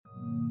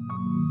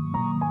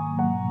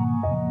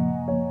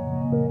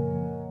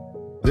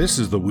This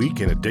is The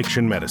Week in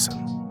Addiction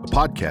Medicine, a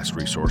podcast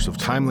resource of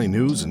timely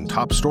news and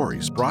top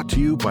stories brought to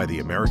you by the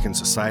American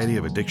Society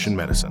of Addiction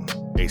Medicine,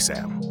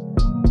 ASAM.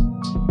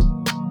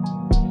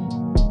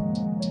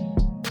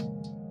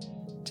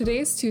 Today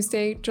is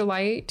Tuesday,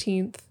 July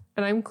 18th,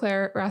 and I'm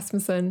Claire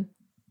Rasmussen.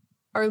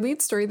 Our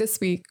lead story this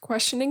week,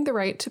 questioning the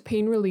right to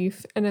pain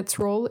relief and its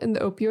role in the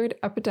opioid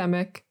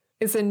epidemic,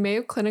 is in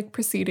Mayo Clinic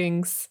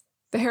proceedings.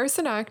 The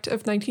Harrison Act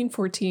of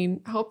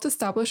 1914 helped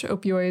establish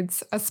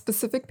opioids as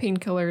specific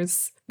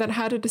painkillers that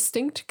had a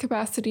distinct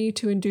capacity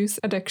to induce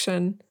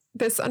addiction.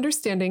 This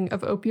understanding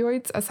of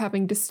opioids as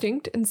having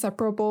distinct and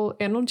separable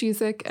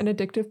analgesic and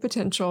addictive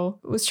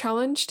potential was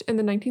challenged in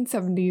the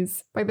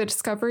 1970s by the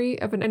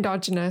discovery of an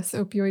endogenous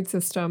opioid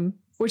system,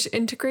 which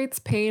integrates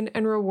pain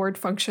and reward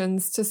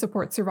functions to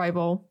support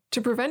survival. To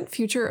prevent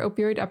future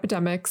opioid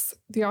epidemics,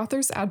 the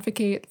authors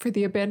advocate for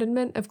the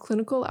abandonment of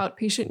clinical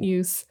outpatient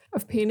use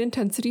of pain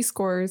intensity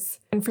scores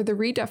and for the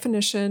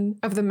redefinition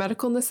of the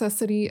medical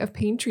necessity of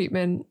pain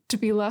treatment to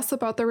be less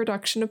about the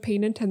reduction of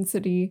pain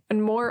intensity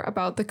and more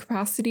about the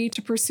capacity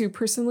to pursue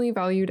personally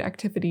valued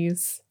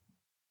activities.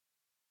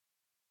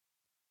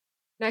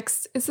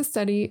 Next is a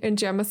study in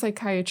JAMA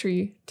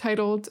Psychiatry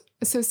titled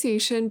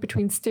Association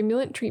Between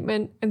Stimulant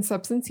Treatment and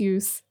Substance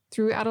Use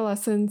Through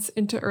Adolescence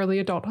into Early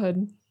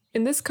Adulthood.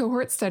 In this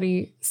cohort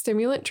study,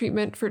 stimulant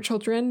treatment for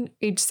children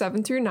aged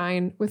 7 through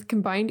 9 with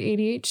combined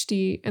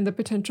ADHD and the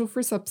potential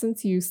for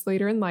substance use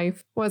later in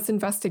life was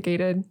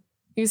investigated.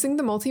 Using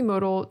the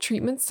multimodal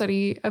treatment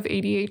study of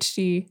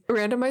ADHD, a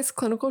randomized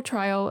clinical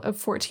trial of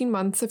 14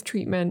 months of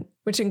treatment,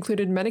 which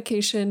included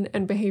medication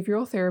and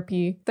behavioral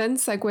therapy, then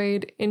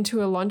segued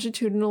into a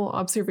longitudinal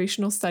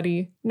observational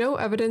study. No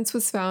evidence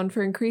was found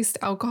for increased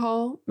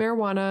alcohol,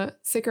 marijuana,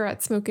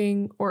 cigarette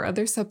smoking, or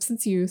other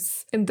substance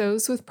use in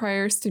those with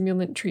prior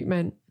stimulant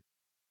treatment.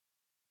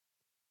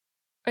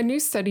 A new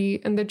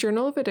study in the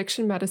Journal of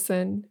Addiction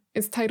Medicine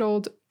is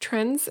titled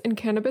Trends in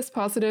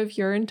Cannabis-Positive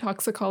Urine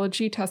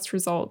Toxicology Test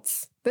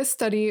Results. This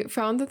study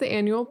found that the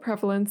annual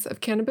prevalence of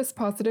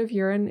cannabis-positive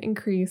urine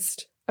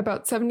increased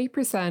about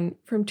 70%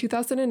 from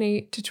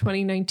 2008 to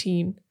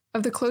 2019.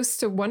 Of the close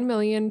to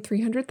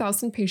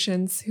 1,300,000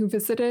 patients who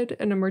visited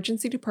an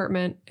emergency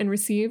department and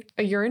received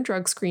a urine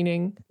drug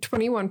screening,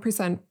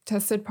 21%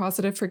 tested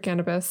positive for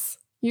cannabis.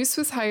 Use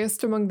was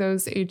highest among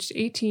those aged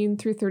 18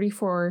 through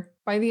 34.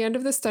 By the end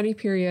of the study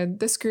period,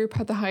 this group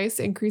had the highest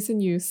increase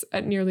in use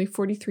at nearly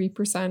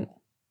 43%.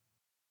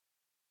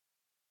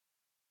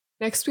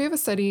 Next, we have a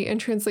study in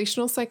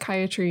translational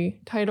psychiatry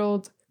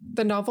titled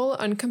The Novel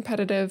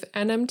Uncompetitive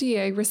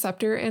NMDA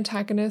Receptor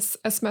Antagonist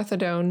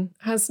S-methadone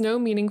Has No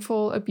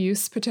Meaningful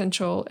Abuse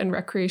Potential in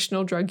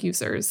Recreational Drug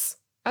Users.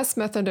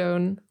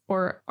 S-methadone,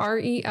 or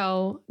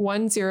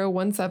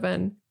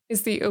REL-1017,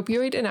 is the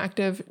opioid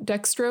inactive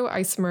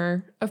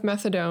dextroisomer of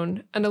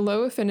methadone and a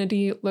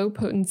low-affinity,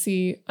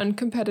 low-potency,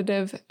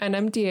 uncompetitive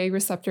NMDA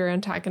receptor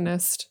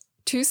antagonist.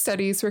 2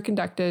 studies were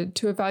conducted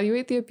to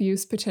evaluate the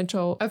abuse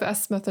potential of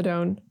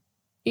S-methadone.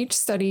 Each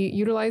study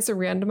utilized a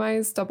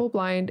randomized,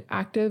 double-blind,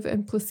 active,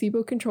 and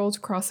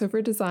placebo-controlled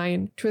crossover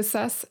design to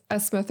assess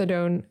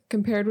S-methadone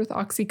compared with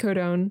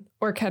oxycodone,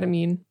 or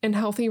ketamine, in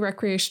healthy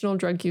recreational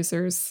drug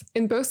users.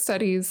 In both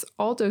studies,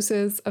 all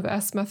doses of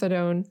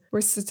S-methadone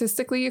were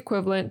statistically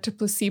equivalent to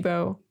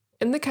placebo.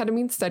 In the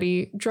ketamine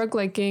study, drug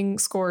liking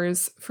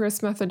scores for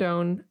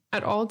S-methadone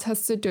at all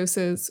tested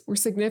doses were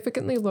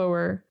significantly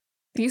lower.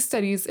 These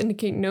studies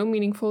indicate no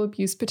meaningful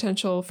abuse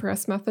potential for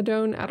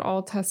S-methadone at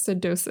all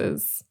tested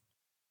doses.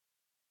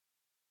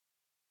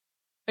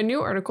 A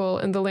new article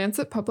in The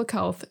Lancet Public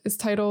Health is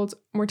titled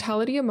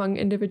Mortality Among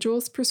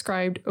Individuals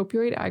Prescribed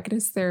Opioid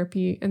Agonist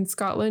Therapy in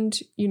Scotland,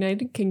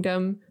 United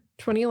Kingdom,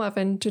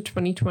 2011 to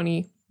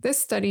 2020. This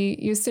study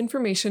used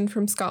information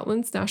from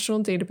Scotland's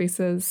national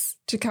databases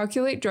to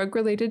calculate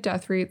drug-related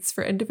death rates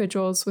for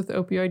individuals with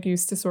opioid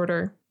use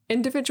disorder.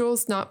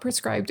 Individuals not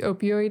prescribed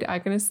opioid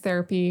agonist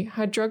therapy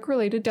had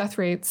drug-related death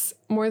rates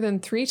more than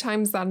 3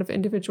 times that of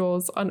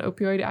individuals on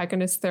opioid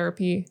agonist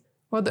therapy,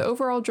 while the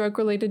overall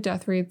drug-related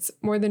death rates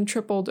more than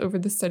tripled over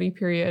the study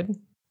period.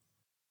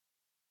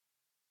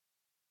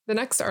 The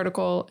next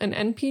article, in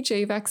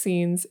NPJ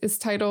Vaccines, is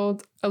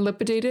titled A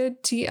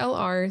Lipidated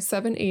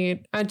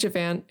TLR7/8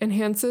 Adjuvant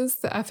Enhances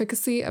the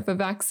Efficacy of a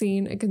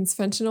Vaccine Against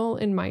Fentanyl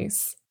in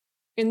Mice.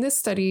 In this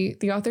study,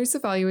 the authors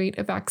evaluate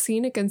a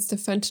vaccine against a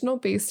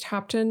fentanyl-based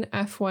hapten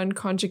F1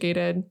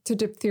 conjugated to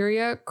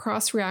diphtheria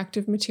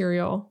cross-reactive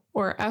material,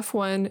 or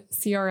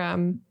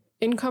F1-CRM,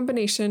 in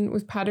combination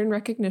with pattern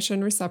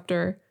recognition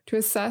receptor to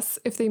assess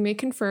if they may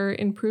confer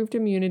improved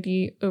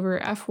immunity over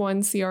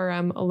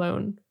F1-CRM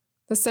alone.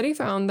 The study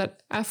found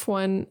that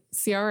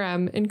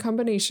F1-CRM in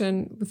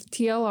combination with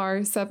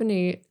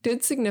TLR7/8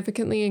 did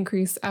significantly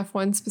increase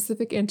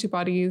F1-specific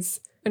antibodies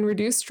and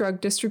reduce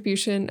drug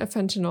distribution of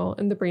fentanyl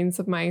in the brains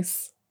of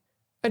mice.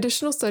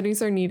 Additional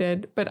studies are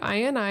needed, but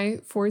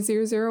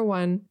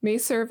INI-4001 may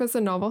serve as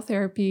a novel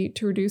therapy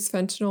to reduce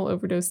fentanyl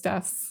overdose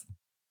deaths.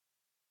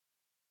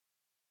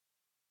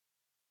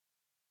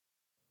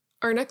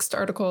 Our next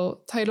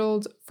article,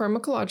 titled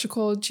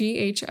Pharmacological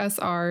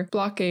GHSR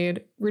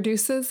Blockade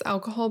Reduces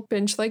Alcohol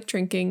Binge-like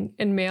Drinking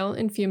in Male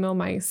and Female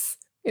Mice,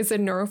 is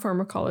in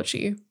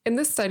neuropharmacology. In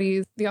this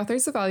study, the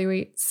authors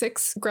evaluate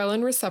 6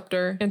 ghrelin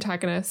receptor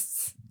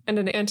antagonists and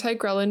an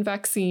anti-ghrelin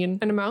vaccine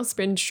in a mouse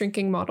binge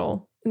drinking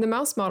model. In the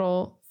mouse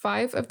model,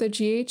 5 of the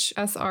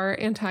GHSR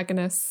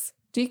antagonists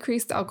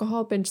decreased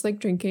alcohol binge-like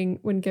drinking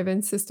when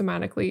given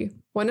systematically.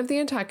 1 of the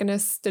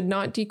antagonists did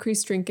not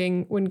decrease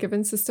drinking when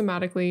given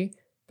systematically,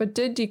 but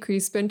did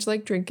decrease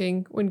binge-like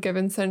drinking when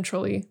given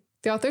centrally.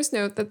 The authors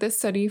note that this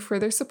study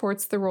further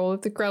supports the role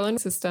of the ghrelin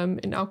system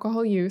in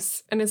alcohol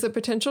use and is a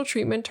potential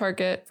treatment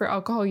target for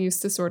alcohol use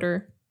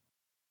disorder.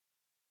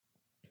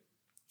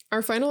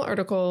 Our final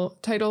article,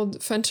 titled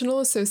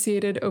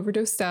Fentanyl-Associated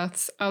Overdose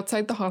Deaths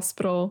Outside the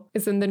Hospital,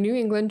 is in the New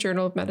England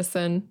Journal of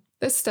Medicine.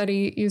 This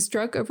study used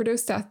drug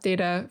overdose death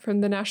data from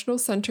the National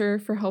Center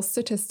for Health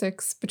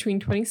Statistics between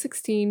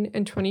 2016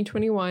 and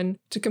 2021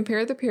 to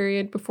compare the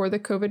period before the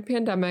COVID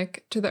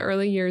pandemic to the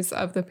early years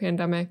of the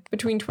pandemic.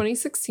 Between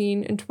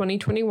 2016 and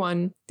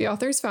 2021, the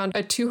authors found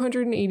a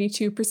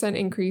 282%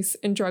 increase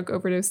in drug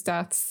overdose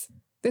deaths.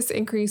 This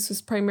increase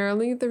was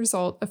primarily the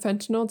result of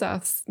fentanyl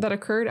deaths that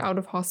occurred out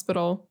of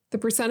hospital. The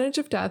percentage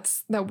of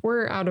deaths that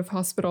were out of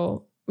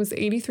hospital was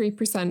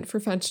 83% for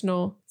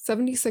fentanyl,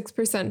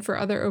 76% for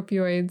other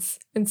opioids,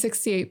 and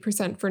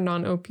 68% for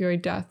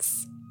non-opioid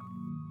deaths.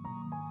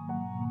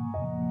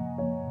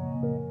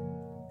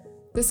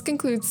 This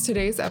concludes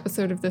today's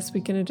episode of This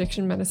Week in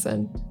Addiction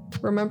Medicine.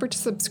 Remember to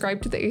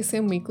subscribe to the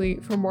ASAM Weekly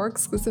for more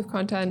exclusive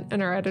content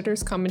and our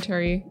editor's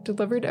commentary,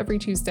 delivered every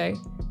Tuesday.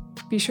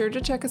 Be sure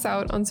to check us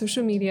out on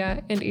social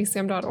media and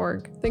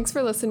asam.org. Thanks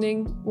for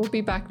listening. We'll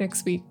be back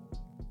next week.